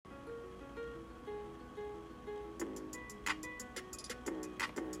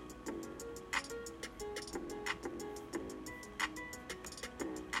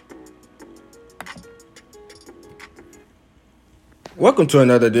Welcome to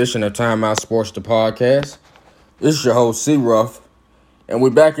another edition of Time Out Sports, the podcast. This is your host, C. Ruff, and we're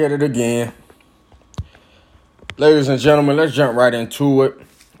back at it again. Ladies and gentlemen, let's jump right into it.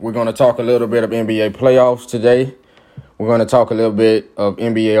 We're going to talk a little bit of NBA playoffs today. We're going to talk a little bit of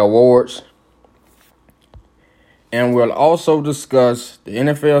NBA awards. And we'll also discuss the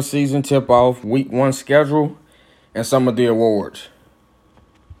NFL season tip-off, Week 1 schedule, and some of the awards.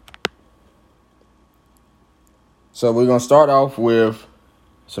 So we're going to start off with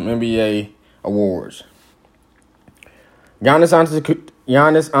some NBA awards. Giannis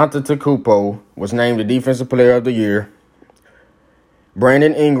Antetokounmpo was named the Defensive Player of the Year.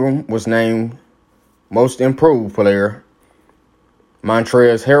 Brandon Ingram was named Most Improved Player.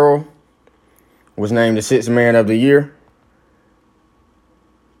 Montrezl Harrell was named the Sixth Man of the Year.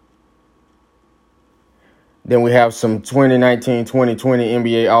 Then we have some 2019-2020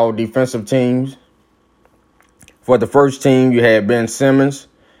 NBA All-Defensive teams. For the first team, you had Ben Simmons,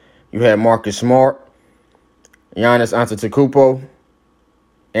 you had Marcus Smart, Giannis Antetokounmpo,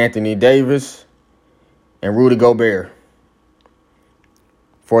 Anthony Davis, and Rudy Gobert.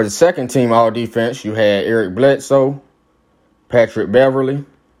 For the second team All-Defense, you had Eric Bledsoe, Patrick Beverley,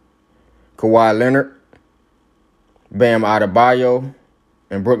 Kawhi Leonard, Bam Adebayo,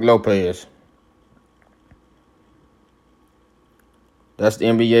 and Brook Lopez. That's the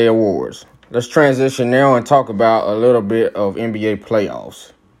NBA awards. Let's transition now and talk about a little bit of NBA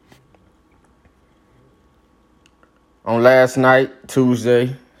playoffs. On last night,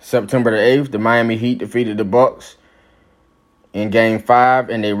 Tuesday, September the 8th, the Miami Heat defeated the Bucks in Game 5,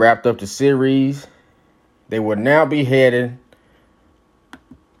 and they wrapped up the series. They will now be headed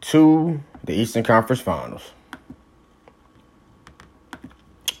to the Eastern Conference Finals.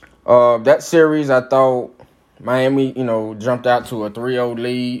 That series, I thought Miami, jumped out to a 3-0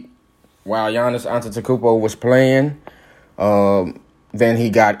 lead while Giannis Antetokounmpo was playing. Then he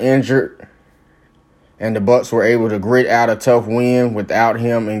got injured, and the Bucks were able to grit out a tough win without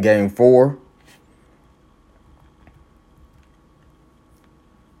him in Game 4.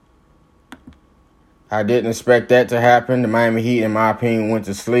 I didn't expect that to happen. The Miami Heat, in my opinion, went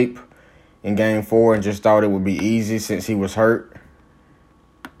to sleep in Game 4 and just thought it would be easy since he was hurt.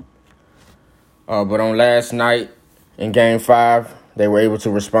 But on last night in Game 5, they were able to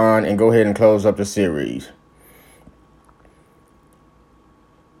respond and go ahead and close up the series.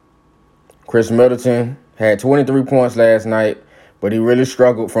 Chris Middleton had 23 points last night, but he really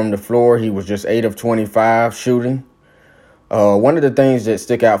struggled from the floor. He was just 8 of 25 shooting. One of the things that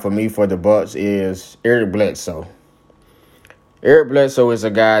stick out for me for the Bucks is Eric Bledsoe. Eric Bledsoe is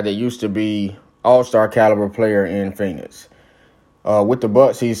a guy that used to be all-star caliber player in Phoenix. With the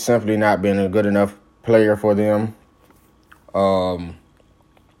Bucks, he's simply not been a good enough player for them.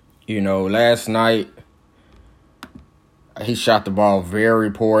 Last night, he shot the ball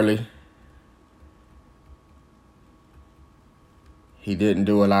very poorly. He didn't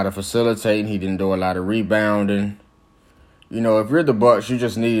do a lot of facilitating. He didn't do a lot of rebounding. If you're the Bucks, you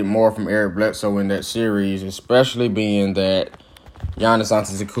just need more from Eric Bledsoe in that series, especially being that Giannis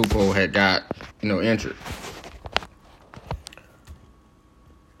Antetokounmpo had got, injured.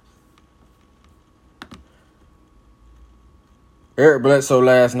 Eric Bledsoe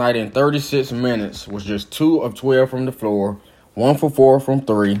last night in 36 minutes was just 2 of 12 from the floor, 1 for 4 from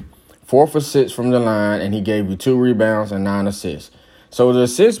 3, 4 for 6 from the line, and he gave you 2 rebounds and 9 assists. So the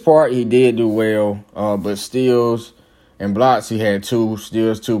assist part, he did do well, but steals and blocks, he had 2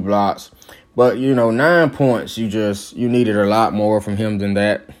 steals, 2 blocks. But, 9 points, you needed a lot more from him than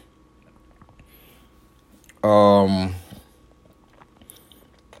that.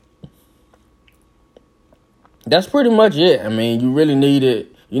 That's pretty much it. I mean, you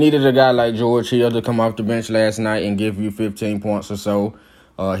needed a guy like George Hill to come off the bench last night and give you 15 points or so.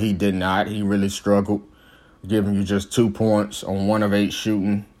 He did not. He really struggled, giving you just 2 points on 1 of 8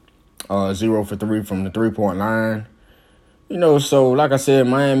 shooting, 0 for 3 from the three-point line. So like I said,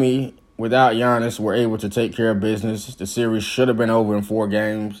 Miami, without Giannis, were able to take care of business. The series should have been over in 4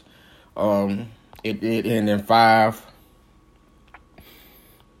 games. It ended in 5.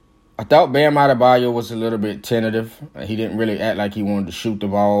 I thought Bam Adebayo was a little bit tentative. He didn't really act like he wanted to shoot the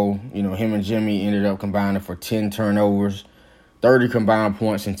ball. Him and Jimmy ended up combining for 10 turnovers, 30 combined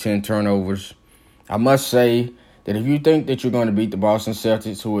points and 10 turnovers. I must say that if you think that you're going to beat the Boston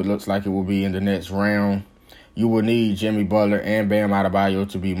Celtics, who it looks like it will be in the next round, you will need Jimmy Butler and Bam Adebayo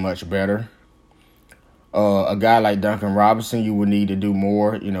to be much better. A guy like Duncan Robinson, you would need to do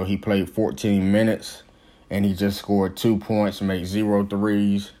more. He played 14 minutes, and he just scored 2 points, made 0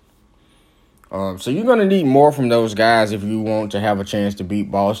 threes. So you're going to need more from those guys if you want to have a chance to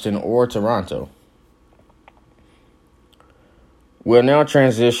beat Boston or Toronto. We'll now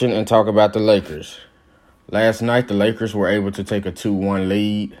transition and talk about the Lakers. Last night, the Lakers were able to take a 2-1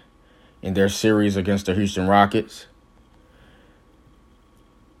 lead in their series against the Houston Rockets.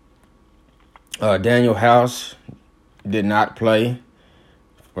 Danuel House did not play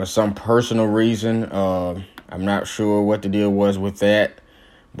for some personal reason. I'm not sure what the deal was with that,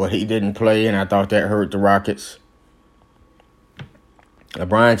 but he didn't play, and I thought that hurt the Rockets.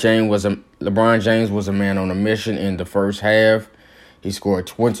 LeBron James was a man on a mission in the first half. He scored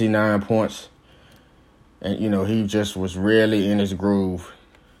 29 points, and he just was really in his groove.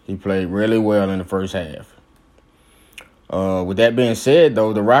 He played really well in the first half. With that being said,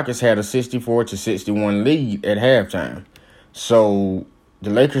 though, the Rockets had a 64-61 lead at halftime. So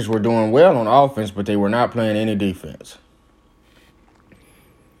the Lakers were doing well on offense, but they were not playing any defense.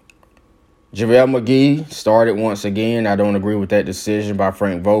 JaVale McGee started once again. I don't agree with that decision by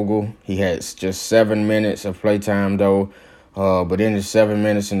Frank Vogel. He had just 7 minutes of playtime, though. But in the 7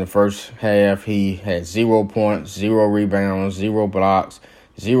 minutes in the first half, he had 0 points, 0 rebounds, 0 blocks,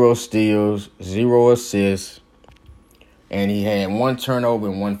 0 steals, 0 assists, and he had 1 turnover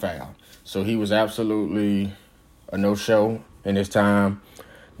and 1 foul. So he was absolutely a no-show in his time.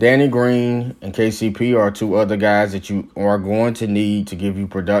 Danny Green and KCP are 2 other guys that you are going to need to give you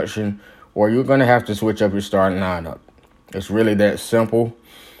production, or you're going to have to switch up your starting lineup. It's really that simple.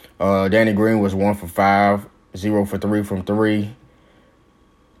 Danny Green was 1 for 5, 0 for 3 from 3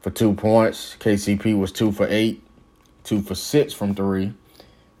 for 2 points. KCP was 2 for 8, 2 for 6 from 3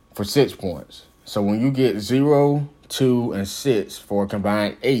 for 6 points. So when you get 0, 2, and 6 for a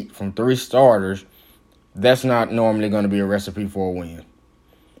combined 8 from 3 starters, that's not normally going to be a recipe for a win.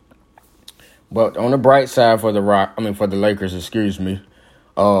 But on the bright side for the Lakers,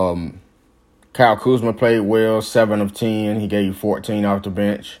 Kyle Kuzma played well, 7 of 10. He gave you 14 off the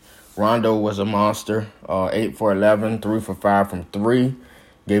bench. Rondo was a monster, 8 for 11, 3 for 5 from 3.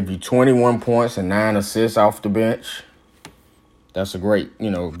 Gave you 21 points and 9 assists off the bench. That's a great,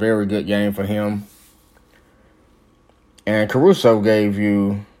 very good game for him. And Caruso gave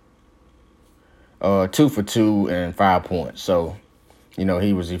you 2 for 2 and 5 points. So,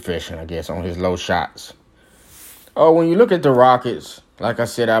 he was efficient, I guess, on his low shots. When you look at the Rockets, like I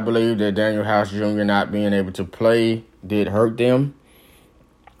said, I believe that Danuel House Jr. not being able to play did hurt them.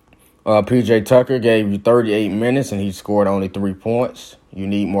 P.J. Tucker gave you 38 minutes, and he scored only 3 points. You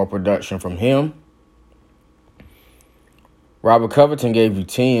need more production from him. Robert Covington gave you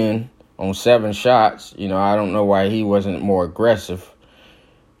 10 on 7 shots. I don't know why he wasn't more aggressive.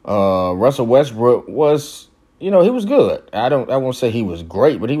 Russell Westbrook was, he was good. I won't say he was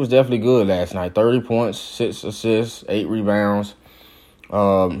great, but he was definitely good last night. 30 points, 6 assists, 8 rebounds.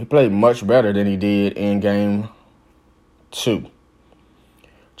 He played much better than he did in Game 2.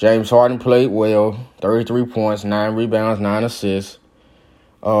 James Harden played well, 33 points, 9 rebounds, 9 assists.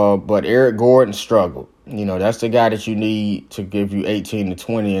 But Eric Gordon struggled. That's the guy that you need to give you 18 to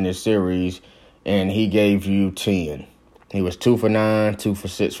 20 in this series, and he gave you 10. He was 2 for 9, 2 for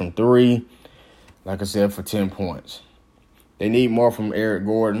 6 from 3, like I said, for 10 points. They need more from Eric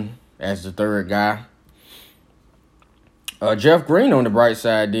Gordon as the third guy. Jeff Green on the bright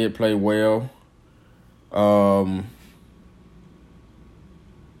side did play well.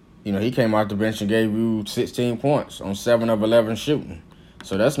 He came off the bench and gave you 16 points on 7 of 11 shooting.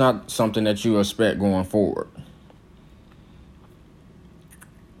 So that's not something that you expect going forward.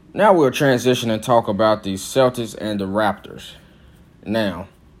 Now we'll transition and talk about the Celtics and the Raptors. Now,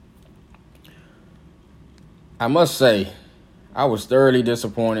 I must say, I was thoroughly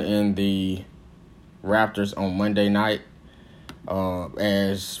disappointed in the Raptors on Monday night. In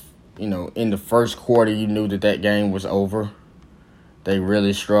the first quarter, you knew that game was over. They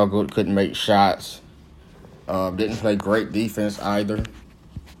really struggled, couldn't make shots. Didn't play great defense either.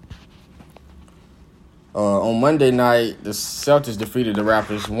 On Monday night, the Celtics defeated the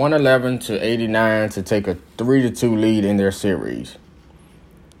Raptors 111-89 to take a 3-2 lead in their series.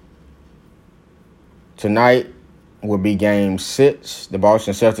 Tonight will be Game 6. The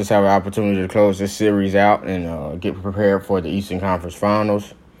Boston Celtics have an opportunity to close this series out and get prepared for the Eastern Conference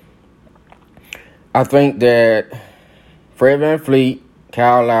Finals. I think that Fred VanVleet,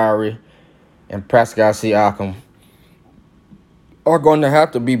 Kyle Lowry, and Pascal Siakam are going to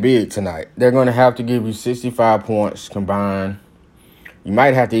have to be big tonight. They're going to have to give you 65 points combined. You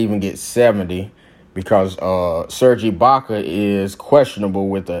might have to even get 70 because Serge Ibaka is questionable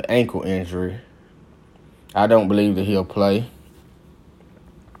with an ankle injury. I don't believe that he'll play.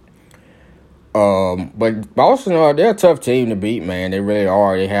 But Boston, they're a tough team to beat, man. They really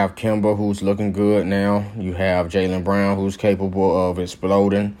are. They have Kemba, who's looking good now. You have Jaylen Brown, who's capable of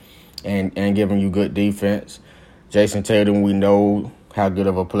exploding and giving you good defense. Jason Tatum, we know how good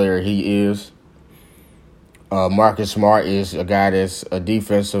of a player he is. Marcus Smart is a guy that's a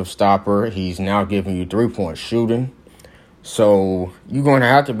defensive stopper. He's now giving you three-point shooting. So you're going to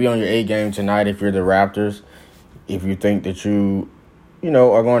have to be on your A game tonight if you're the Raptors, if you think that you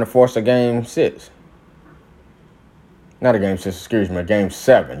are going to force a game 6. Not a game 6, excuse me, a game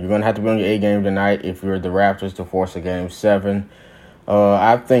 7. You're going to have to be on your A game tonight if you're the Raptors to force a game 7.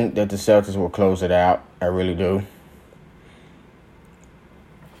 I think that the Celtics will close it out. I really do.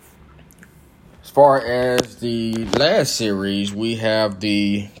 As far as the last series, we have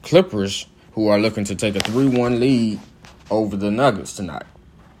the Clippers, who are looking to take a 3-1 lead over the Nuggets tonight.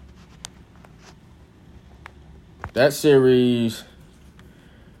 That series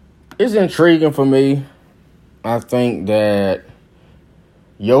is intriguing for me. I think that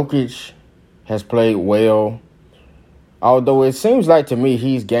Jokic has played well, although it seems like to me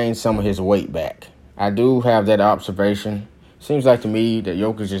he's gained some of his weight back. I do have that observation. Seems like to me that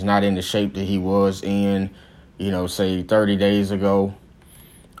Jokic is not in the shape that he was in, say 30 days ago.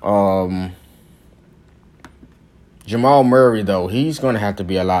 Jamal Murray, though, he's going to have to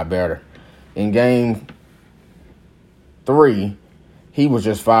be a lot better. In Game 3, he was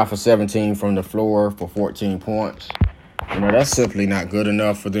just 5 for 17 from the floor for 14 points. That's simply not good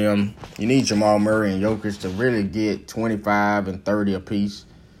enough for them. You need Jamal Murray and Jokic to really get 25 and 30 apiece.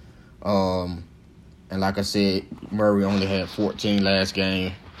 And like I said, Murray only had 14 last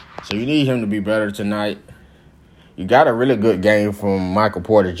game. So you need him to be better tonight. You got a really good game from Michael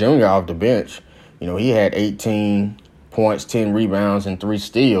Porter Jr. off the bench. He had 18 points, 10 rebounds, and 3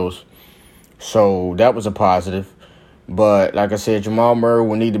 steals. So that was a positive. But like I said, Jamal Murray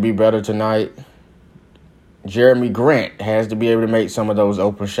will need to be better tonight. Jeremy Grant has to be able to make some of those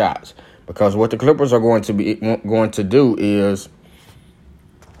open shots, because what the Clippers are going to do is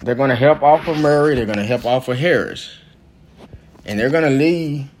they're going to help off of Murray, they're going to help off of Harris, and they're going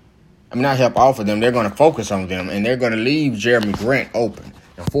to not help off of them, they're going to focus on them, and they're going to leave Jeremy Grant open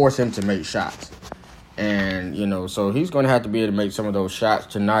and force him to make shots. And, so he's going to have to be able to make some of those shots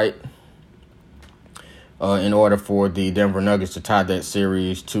tonight in order for the Denver Nuggets to tie that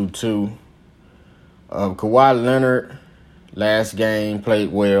series 2-2. Kawhi Leonard, last game,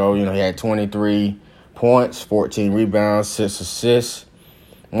 played well. He had 23 points, 14 rebounds, 6 assists.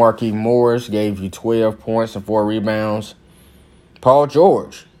 Markieff Morris gave you 12 points and 4 rebounds. Paul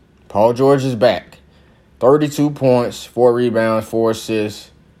George is back. 32 points, 4 rebounds, 4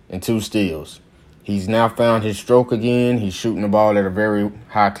 assists, and 2 steals. He's now found his stroke again. He's shooting the ball at a very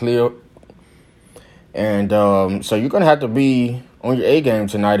high clip. And so you're going to have to be on your A game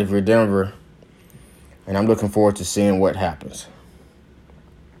tonight if you're Denver. And I'm looking forward to seeing what happens.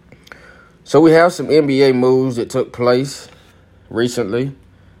 So we have some NBA moves that took place recently.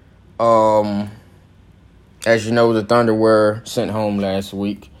 As you know, the Thunder were sent home last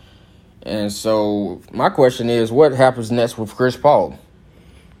week. And so my question is, what happens next with Chris Paul?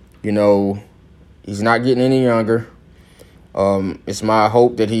 He's not getting any younger. It's my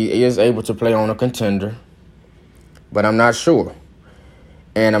hope that he is able to play on a contender. But I'm not sure.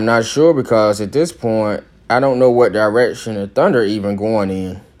 And I'm not sure because at this point, I don't know what direction the Thunder are even going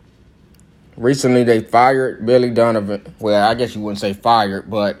in. Recently, they fired Billy Donovan. Well, I guess you wouldn't say fired,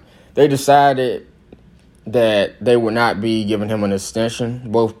 but they decided that they would not be giving him an extension.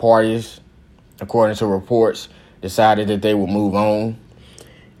 Both parties, according to reports, decided that they would move on.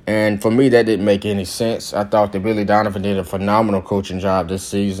 And for me, that didn't make any sense. I thought that Billy Donovan did a phenomenal coaching job this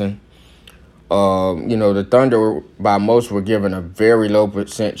season. The Thunder, by most, were given a very low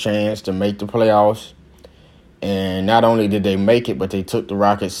 % chance to make the playoffs. And not only did they make it, but they took the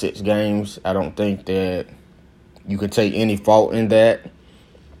Rockets 6 games. I don't think that you could take any fault in that.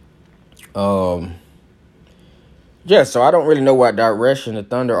 So I don't really know what direction the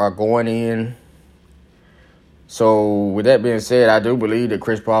Thunder are going in. So with that being said, I do believe that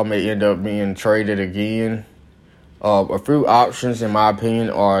Chris Paul may end up being traded again. A few options, in my opinion,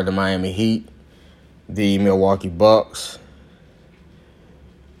 are the Miami Heat, the Milwaukee Bucks.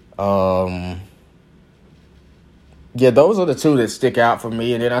 Those are the two that stick out for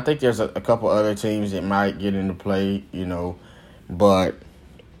me. And then I think there's a couple other teams that might get into play, But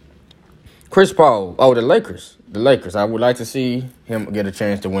Chris Paul, the Lakers. The Lakers, I would like to see him get a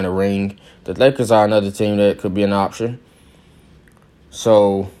chance to win a ring. The Lakers are another team that could be an option.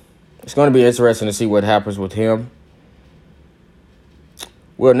 So it's going to be interesting to see what happens with him.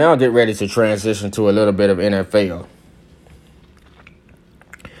 We'll now get ready to transition to a little bit of NFL.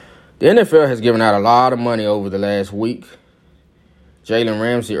 The NFL has given out a lot of money over the last week. Jalen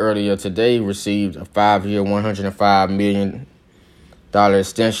Ramsey earlier today received a 5-year, $105 million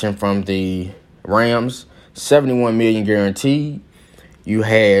extension from the Rams. $71 million guaranteed. You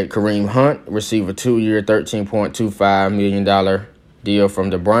had Kareem Hunt receive a 2-year, $13.25 million deal from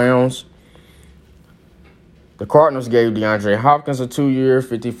the Browns. The Cardinals gave DeAndre Hopkins a 2-year,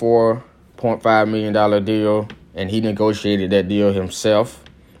 $54.5 million deal, and he negotiated that deal himself.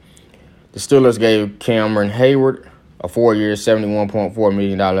 The Steelers gave Cameron Hayward a 4-year, $71.4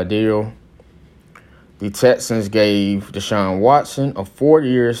 million deal. The Texans gave Deshaun Watson a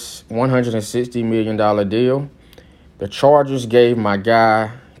 4-year, $160 million deal. The Chargers gave my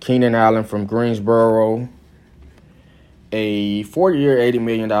guy, Keenan Allen from Greensboro, a 4-year, $80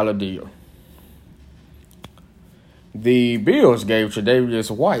 million deal. The Bills gave Tre'Davious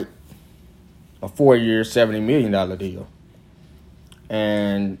White a 4-year, $70 million deal.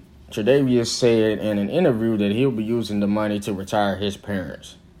 And Tre'Davious said in an interview that he'll be using the money to retire his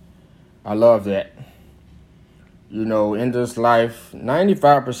parents. I love that. You know, in this life,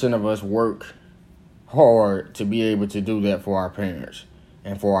 95% of us work hard to be able to do that for our parents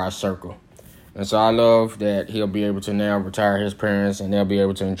and for our circle. And so I love that he'll be able to now retire his parents and they'll be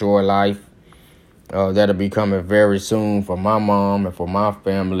able to enjoy life. That'll be coming very soon for my mom and for my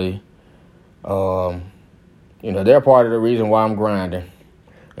family. You know, they're part of the reason why I'm grinding.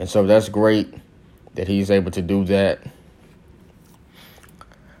 And so that's great that he's able to do that.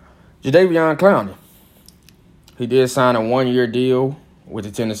 Jadeveon Clowney. He did sign a 1-year deal with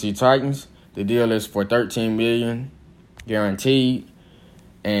the Tennessee Titans. The deal is for $13 million guaranteed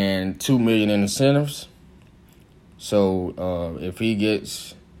and $2 million in incentives. So if he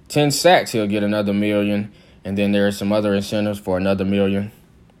gets 10 sacks, he'll get another $1 million, and then there are some other incentives for another $1 million.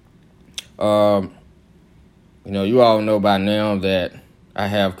 You know, you all know by now that I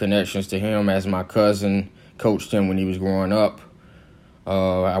have connections to him as my cousin coached him when he was growing up.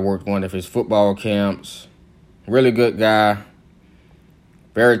 I worked one of his football camps. Really good guy.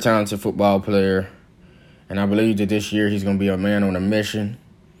 Very talented football player. And I believe that this year he's going to be a man on a mission.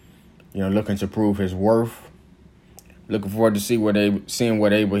 You know, looking to prove his worth. Looking forward to seeing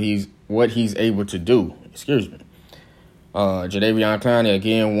what he's able to do. Excuse me. Jadeveon Clowney,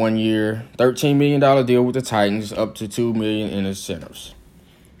 again, 1 year, $13 million deal with the Titans, up to $2 million in incentives.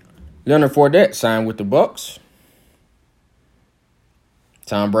 Leonard Fournette signed with the Bucs.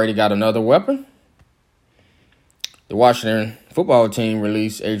 Tom Brady got another weapon. The Washington football team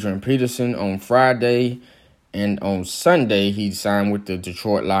released Adrian Peterson on Friday, and on Sunday he signed with the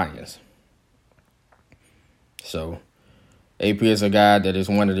Detroit Lions. So, AP is a guy that is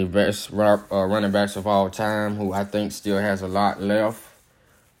one of the best running backs of all time, who I think still has a lot left.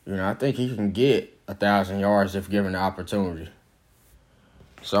 You know, I think he can get 1,000 yards if given the opportunity.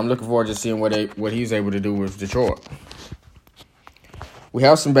 So I'm looking forward to seeing what he's able to do with Detroit. We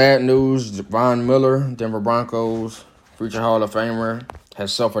have some bad news. Von Miller, Denver Broncos, future Hall of Famer,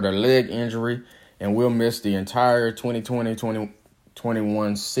 has suffered a leg injury and will miss the entire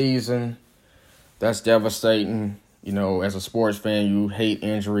 2020-2021 season. That's devastating. You know, as a sports fan, you hate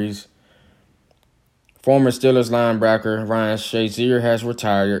injuries. Former Steelers linebacker Ryan Shazier has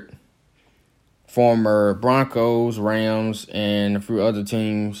retired. Former Broncos, Rams, and a few other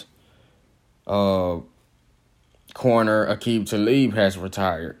teams, corner Aqib Talib has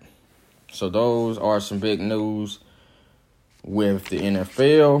retired. So those are some big news with the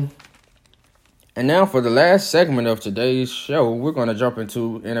NFL. And now for the last segment of today's show, we're going to jump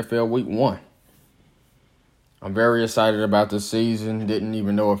into NFL Week 1. I'm very excited about this season. Didn't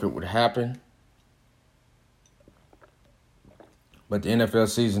even know if it would happen. But the NFL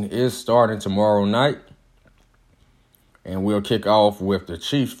season is starting tomorrow night. And we'll kick off with the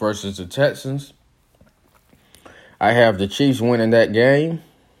Chiefs versus the Texans. I have the Chiefs winning that game.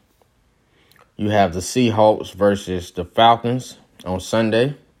 You have the Seahawks versus the Falcons on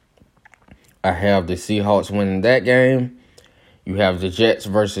Sunday. I have the Seahawks winning that game. You have the Jets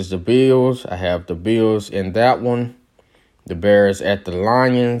versus the Bills. I have the Bills in that one. The Bears at the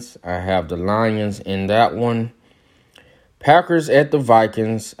Lions. I have the Lions in that one. Packers at the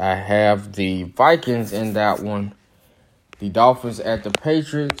Vikings. I have the Vikings in that one. The Dolphins at the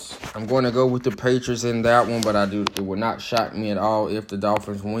Patriots. I'm going to go with the Patriots in that one, but it would not shock me at all if the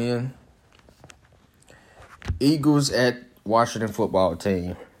Dolphins win. Eagles at Washington football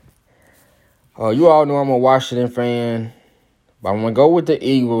team. You all know I'm a Washington fan, but I'm going to go with the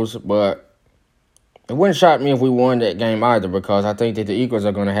Eagles, but it wouldn't shock me if we won that game either, because I think that the Eagles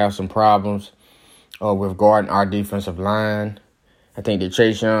are going to have some problems with guarding our defensive line. I think that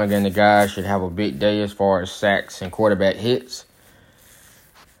Chase Young and the guys should have a big day as far as sacks and quarterback hits.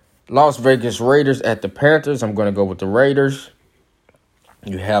 Las Vegas Raiders at the Panthers. I'm going to go with the Raiders.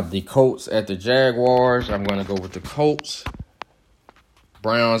 You have the Colts at the Jaguars. I'm going to go with the Colts.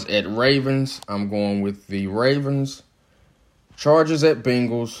 Browns at Ravens. I'm going with the Ravens. Chargers at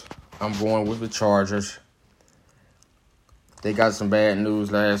Bengals. I'm going with the Chargers. They got some bad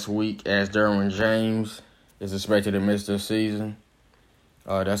news last week as Derwin James is expected to miss this season.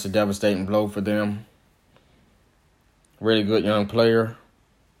 That's a devastating blow for them. Really good young player.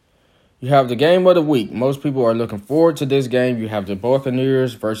 You have the game of the week. Most people are looking forward to this game. You have the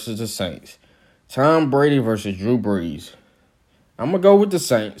Buccaneers versus the Saints. Tom Brady versus Drew Brees. I'm going to go with the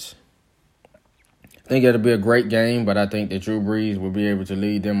Saints. I think it'll be a great game, but I think that Drew Brees will be able to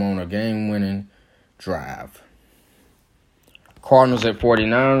lead them on a game-winning drive. Cardinals at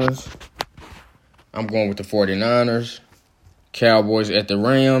 49ers. I'm going with the 49ers. Cowboys at the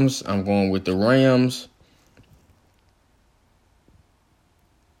Rams. I'm going with the Rams.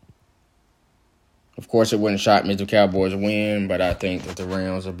 Of course, it wouldn't shock me if the Cowboys win, but I think that the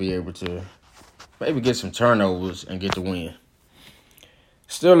Rams will be able to maybe get some turnovers and get the win.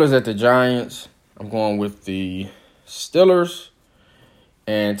 Steelers at the Giants. I'm going with the Steelers.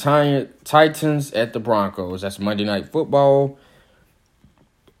 And Titans at the Broncos. That's Monday Night Football.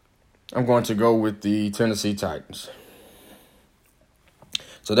 I'm going to go with the Tennessee Titans.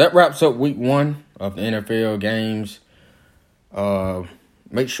 So that wraps up week 1 of the NFL games.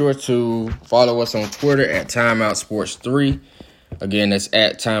 Make sure to follow us on Twitter at TimeoutSports3. Again, that's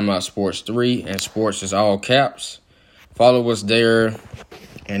at TimeoutSports3, and sports is all caps. Follow us there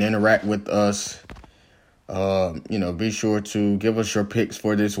and interact with us. Be sure to give us your picks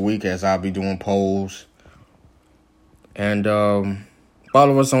for this week as I'll be doing polls. And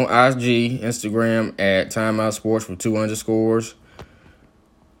follow us on IG, Instagram at TimeoutSports with 2 underscores.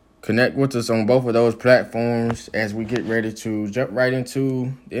 Connect with us on both of those platforms as we get ready to jump right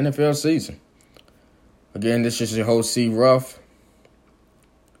into the NFL season. Again, this is your host, C. Ruff.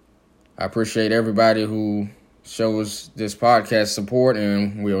 I appreciate everybody who shows this podcast support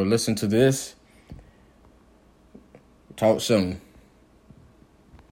and will listen to this. Talk soon.